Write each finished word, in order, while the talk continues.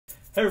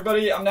Hey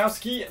everybody, I'm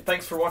NOWSKI.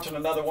 Thanks for watching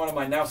another one of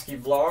my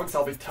NOWSKI vlogs.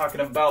 I'll be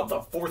talking about the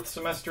 4th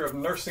semester of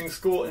nursing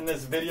school in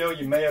this video.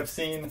 You may have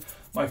seen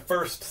my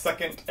 1st,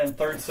 2nd, and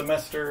 3rd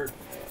semester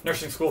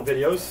nursing school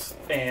videos,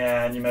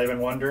 and you may have been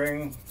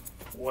wondering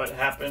what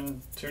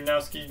happened to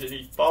NOWSKI. Did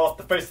he fall off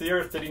the face of the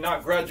earth? Did he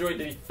not graduate?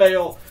 Did he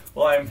fail?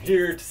 Well, I'm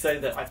here to say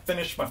that I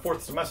finished my 4th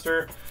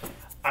semester.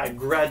 I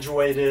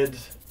graduated.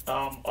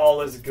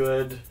 All is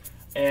good.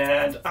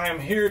 And I am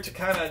here to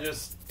kind of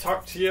just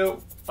talk to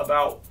you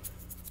about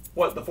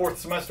what the 4th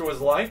semester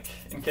was like,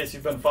 in case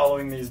you've been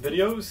following these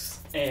videos.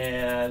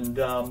 And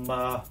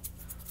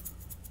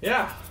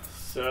yeah,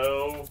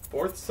 so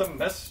 4th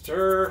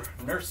semester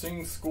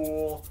nursing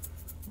school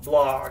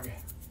vlog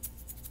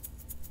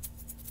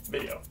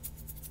video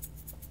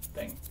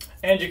thing.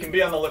 And you can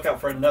be on the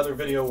lookout for another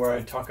video where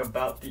I talk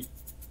about the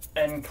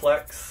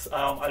NCLEX.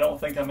 I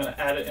don't think I'm going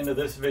to add it into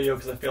this video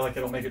because I feel like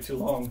it'll make it too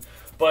long,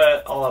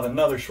 but I'll have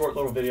another short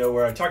little video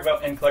where I talk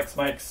about NCLEX,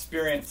 my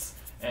experience,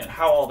 and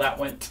how all that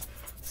went.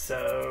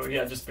 So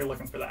yeah, just be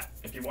looking for that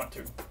if you want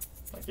to,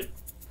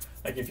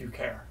 like if you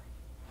care.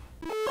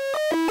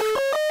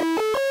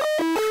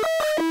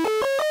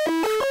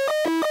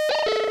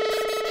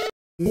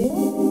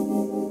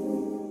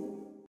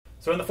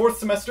 So in the 4th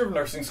semester of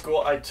nursing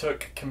school, I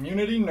took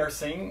community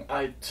nursing.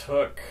 I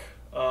took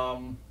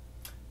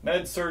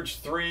Med Surg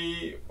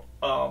 3,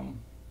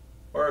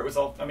 or it was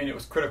all, it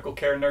was critical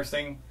care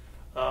nursing.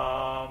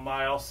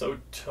 I also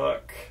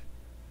took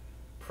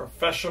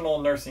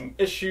professional nursing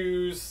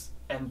issues,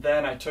 and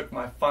then I took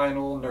my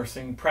final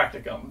nursing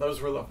practicum. Those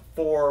were the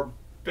 4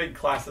 big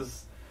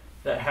classes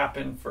that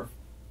happened for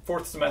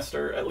 4th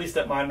semester, at least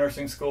at my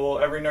nursing school.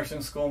 Every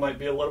nursing school might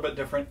be a little bit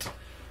different,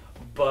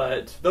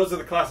 but those are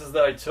the classes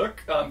that I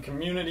took.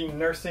 Community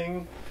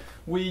nursing,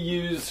 we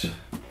used,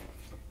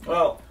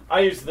 well,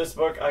 I used this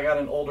book. I got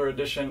an older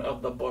edition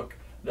of the book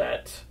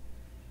that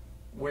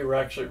we were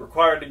actually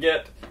required to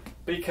get,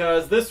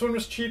 because this one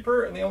was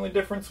cheaper, and the only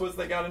difference was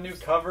they got a new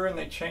cover and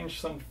they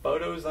changed some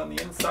photos on the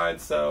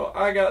inside. So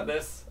I got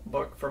this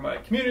book for my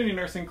community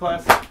nursing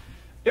class.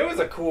 It was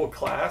a cool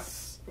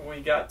class.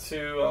 We got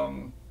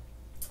to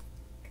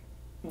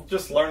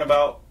just learn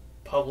about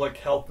public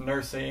health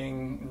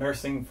nursing,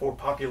 nursing for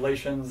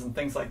populations, and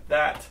things like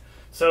that.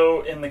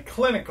 So in the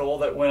clinical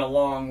that went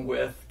along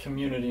with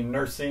community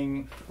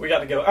nursing, we got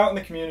to go out in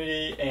the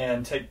community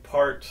and take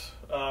part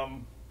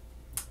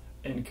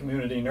in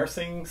community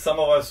nursing. Some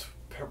of us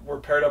were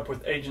paired up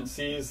with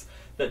agencies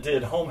that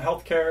did home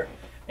health care,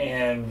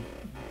 and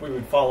we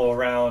would follow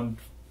around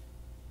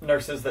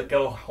nurses that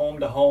go home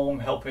to home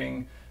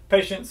helping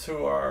patients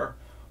who are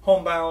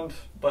homebound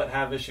but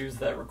have issues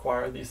that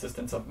require the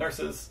assistance of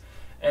nurses.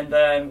 And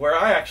then where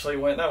I actually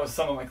went, that was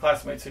some of my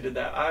classmates who did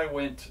that. I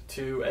went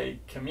to a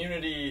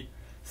community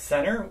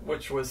center,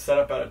 which was set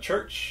up at a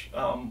church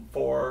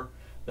for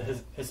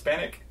the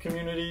Hispanic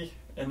community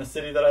in the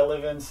city that I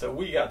live in. So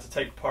we got to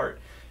take part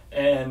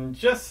and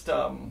just,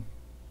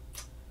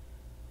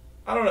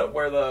 I don't know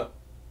what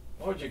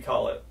would you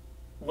call it?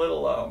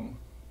 Little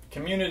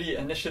community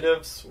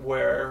initiatives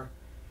where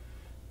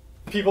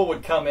people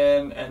would come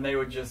in and they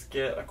would just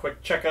get a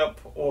quick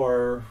checkup,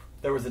 or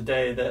there was a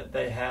day that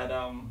they had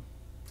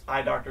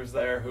eye doctors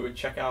there who would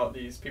check out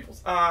these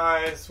people's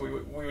eyes. We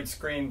would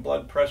screen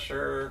blood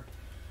pressure,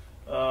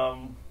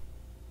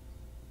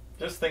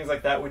 just things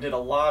like that. We did a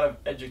lot of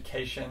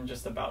education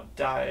just about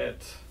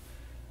diet,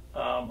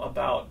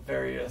 about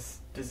various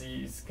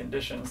disease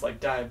conditions like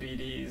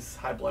diabetes,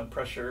 high blood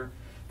pressure,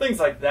 things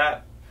like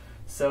that.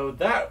 So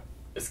that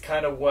is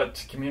kind of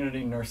what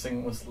community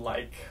nursing was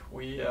like.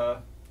 We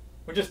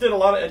just did a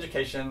lot of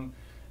education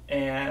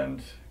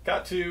and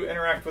got to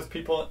interact with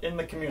people in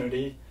the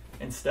community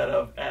instead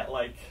of at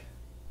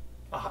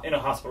in a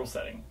hospital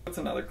setting. That's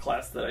another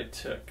class that I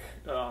took.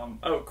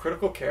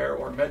 Critical care,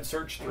 or Med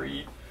Surg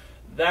 3.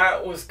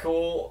 That was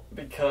cool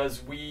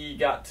because we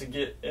got to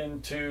get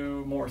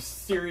into more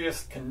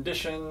serious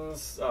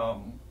conditions.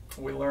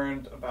 We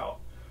learned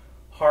about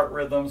heart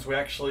rhythms. We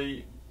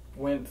actually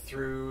went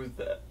through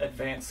the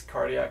advanced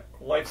cardiac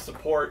life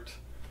support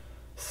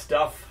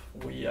stuff.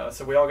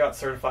 So we all got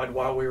certified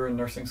while we were in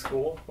nursing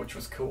school, which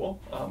was cool.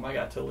 I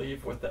got to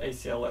leave with the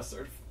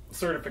ACLS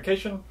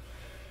certification.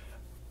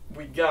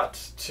 We got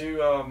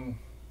to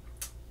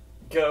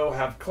go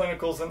have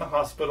clinicals in the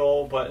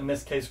hospital, but in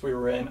this case we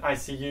were in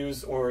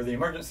ICUs, or the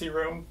emergency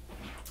room.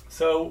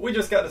 So we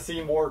just got to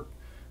see more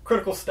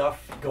critical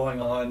stuff going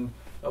on.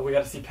 We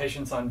got to see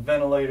patients on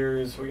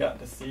ventilators. We got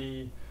to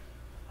see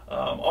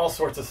all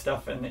sorts of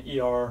stuff in the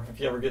ER. If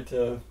you ever get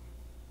to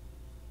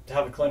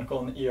have a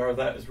clinical in the ER,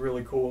 that is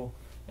really cool,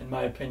 in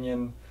my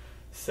opinion.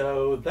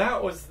 So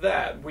that was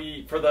that.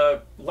 For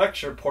the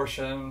lecture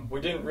portion, we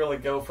didn't really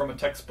go from a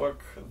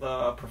textbook.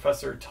 The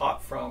professor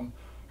taught from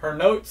her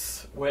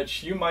notes,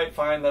 which you might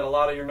find that a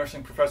lot of your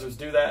nursing professors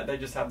do that. They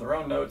just have their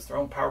own notes, their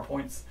own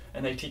PowerPoints,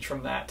 and they teach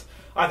from that.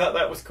 I thought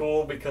that was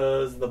cool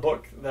because the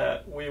book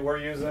that we were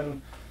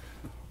using,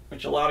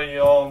 which a lot of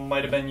y'all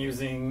might have been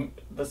using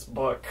this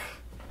book,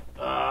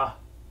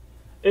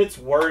 it's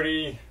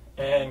wordy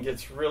and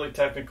gets really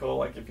technical.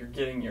 Like if you're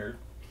getting your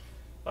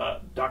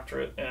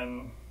doctorate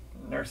in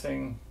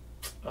nursing,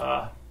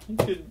 you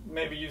could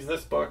maybe use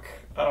this book.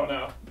 I don't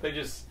know. They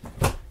just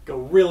go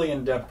really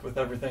in depth with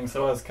everything.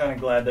 So I was kind of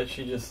glad that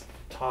she just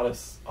taught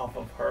us off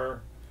of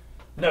her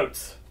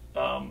notes.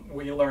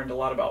 We learned a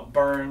lot about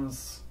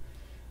burns,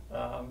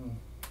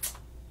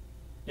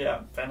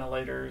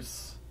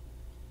 ventilators,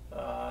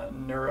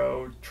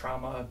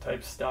 neurotrauma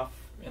type stuff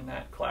in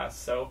that class.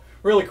 So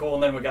really cool.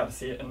 And then we got to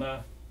see it in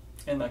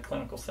the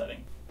clinical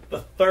setting. The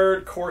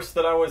third course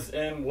that I was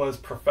in was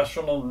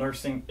professional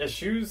nursing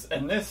issues,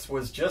 and this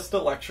was just a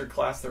lecture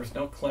class. There was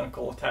no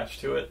clinical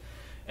attached to it.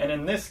 And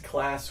in this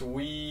class,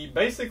 we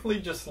basically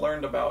just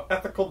learned about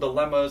ethical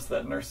dilemmas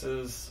that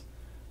nurses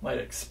might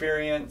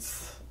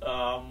experience.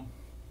 And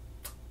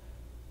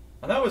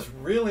that was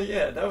really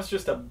it. That was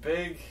just a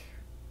big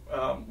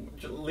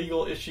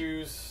legal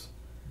issues,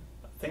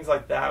 things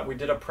like that. We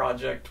did a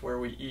project where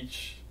we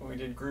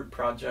did group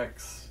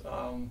projects.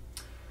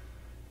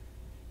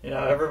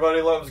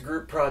 Everybody loves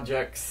group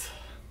projects.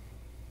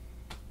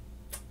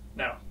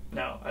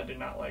 No, I do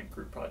not like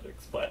group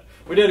projects, but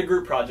we did a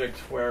group project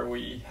where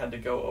we had to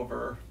go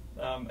over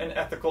an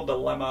ethical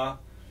dilemma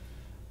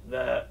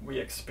that we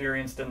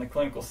experienced in the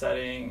clinical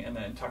setting and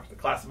then talk to the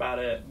class about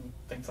it and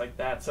things like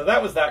that. So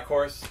that was that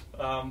course.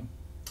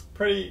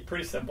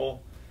 Pretty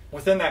simple.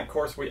 Within that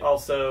course, we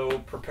also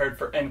prepared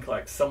for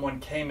NCLEX. Someone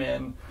came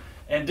in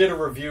and did a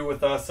review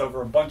with us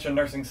over a bunch of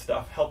nursing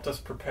stuff, helped us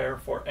prepare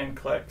for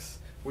NCLEX.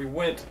 We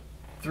went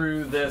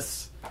through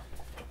this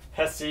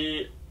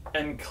HESI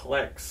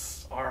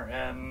NCLEX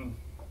RN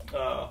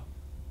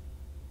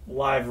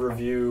live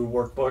review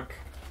workbook.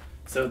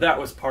 So that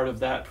was part of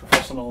that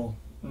professional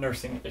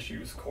nursing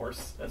issues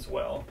course as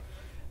well.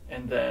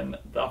 And then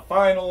the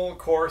final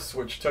course,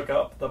 which took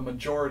up the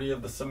majority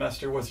of the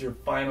semester, was your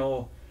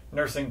final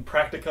nursing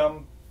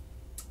practicum.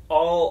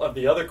 All of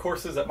the other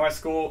courses at my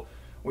school,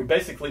 we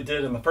basically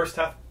did in the first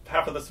half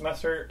of the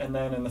semester, and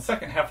then in the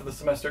second half of the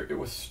semester, it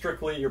was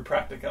strictly your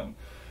practicum.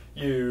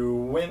 You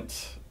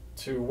went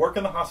to work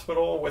in the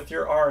hospital with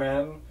your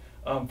RN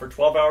for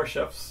 12-hour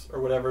shifts, or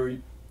whatever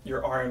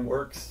your RN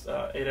works,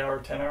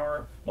 8-hour,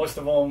 10-hour. Most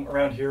of them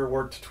around here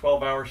worked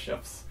 12-hour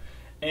shifts.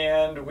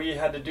 And we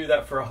had to do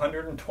that for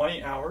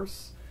 120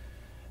 hours.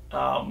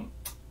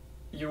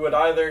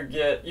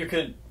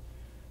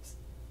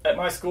 At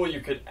my school,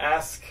 you could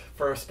ask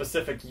for a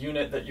specific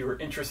unit that you were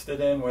interested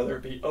in, whether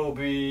it be OB,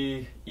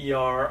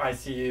 ER,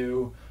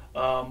 ICU,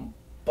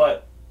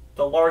 but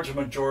the large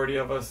majority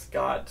of us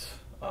got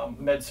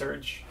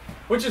med-surg,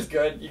 which is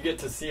good. You get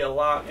to see a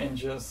lot and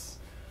just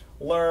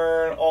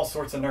learn all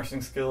sorts of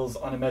nursing skills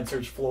on a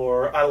med-surg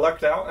floor. I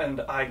lucked out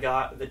and I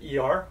got the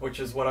ER,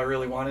 which is what I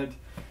really wanted.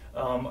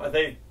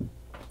 They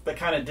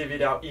kind of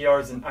divvied out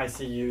ERs and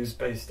ICUs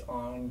based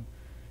on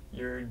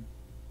your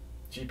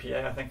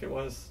GPA, I think it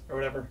was, or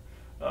whatever.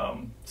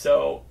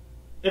 So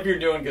if you're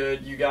doing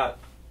good, you got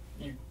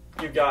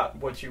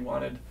what you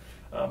wanted.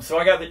 So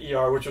I got the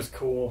ER, which was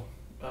cool.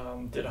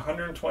 Did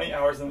 120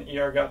 hours in the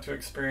ER, got to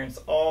experience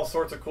all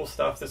sorts of cool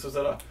stuff. This was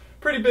at a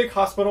pretty big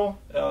hospital,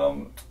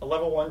 a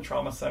level 1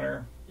 trauma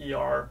center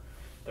ER.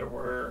 There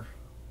were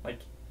I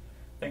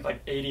think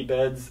 80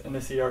 beds in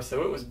this ER,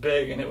 so it was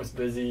big and it was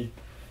busy.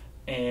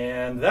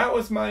 And that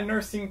was my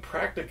nursing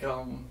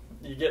practicum.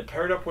 You get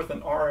paired up with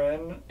an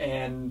RN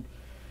and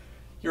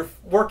you're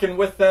working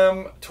with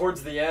them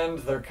towards the end.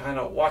 They're kind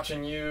of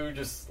watching you,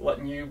 just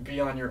letting you be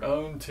on your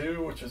own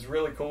too, which is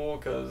really cool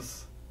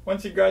because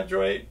once you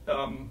graduate,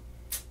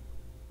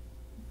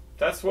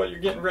 that's what you're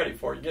getting ready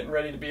for. You're getting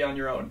ready to be on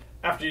your own.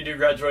 After you do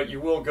graduate,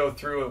 you will go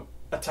through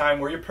a time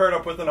where you're paired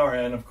up with an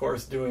RN, of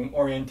course, doing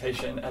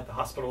orientation at the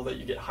hospital that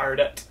you get hired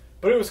at.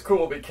 But it was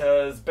cool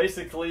because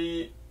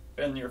basically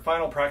in your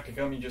final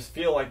practicum, you just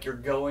feel like you're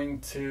going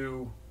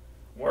to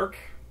work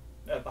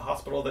at the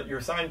hospital that you're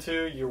assigned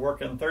to. You're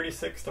working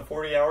 36 to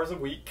 40 hours a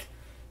week,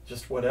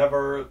 just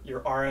whatever your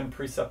RN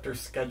preceptor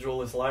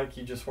schedule is like,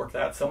 you just work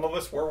that. Some of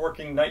us were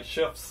working night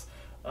shifts,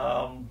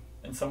 and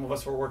some of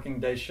us were working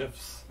day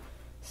shifts.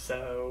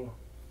 So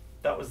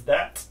that was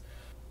that.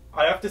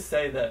 I have to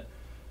say that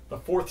the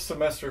 4th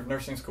semester of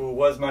nursing school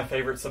was my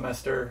favorite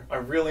semester. I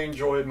really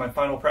enjoyed my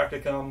final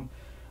practicum.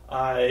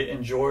 I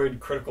enjoyed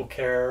critical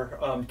care.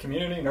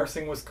 Community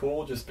nursing was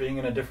cool, just being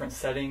in a different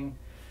setting.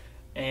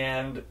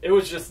 And it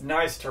was just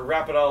nice to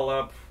wrap it all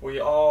up. We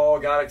all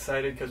got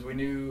excited because we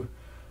knew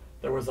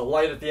there was a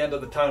light at the end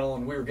of the tunnel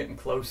and we were getting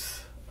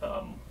close.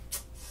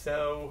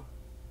 So,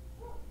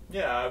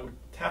 yeah, I would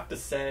have to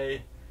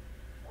say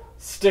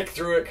stick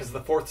through it because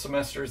the 4th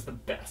semester is the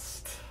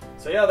best.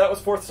 So yeah, that was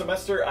 4th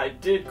semester. I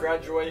did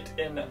graduate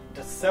in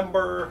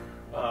December,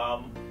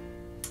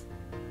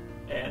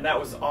 and that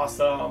was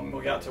awesome.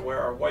 We got to wear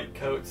our white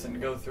coats and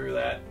go through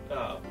that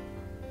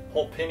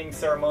whole pinning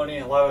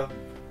ceremony.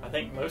 I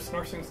think most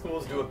nursing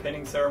schools do a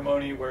pinning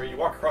ceremony where you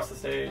walk across the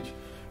stage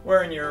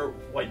wearing your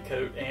white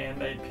coat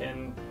and they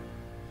pin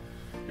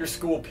your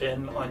school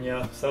pin on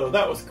you. So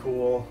that was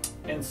cool.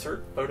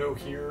 Insert photo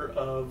here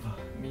of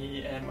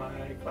me and my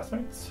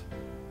classmates.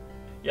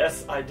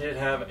 Yes, I did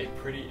have a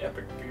pretty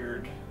epic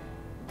beard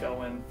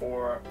going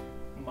for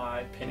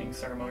my pinning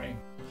ceremony.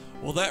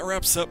 Well, that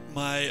wraps up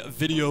my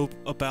video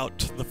about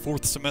the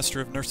 4th semester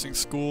of nursing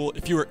school.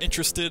 If you are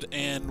interested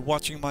in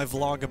watching my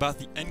vlog about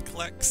the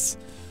NCLEX,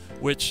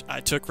 which I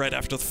took right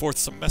after the 4th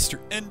semester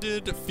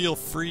ended, feel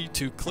free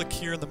to click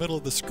here in the middle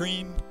of the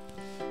screen.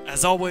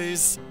 As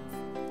always,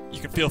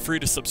 you can feel free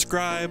to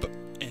subscribe,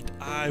 and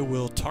I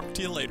will talk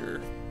to you later.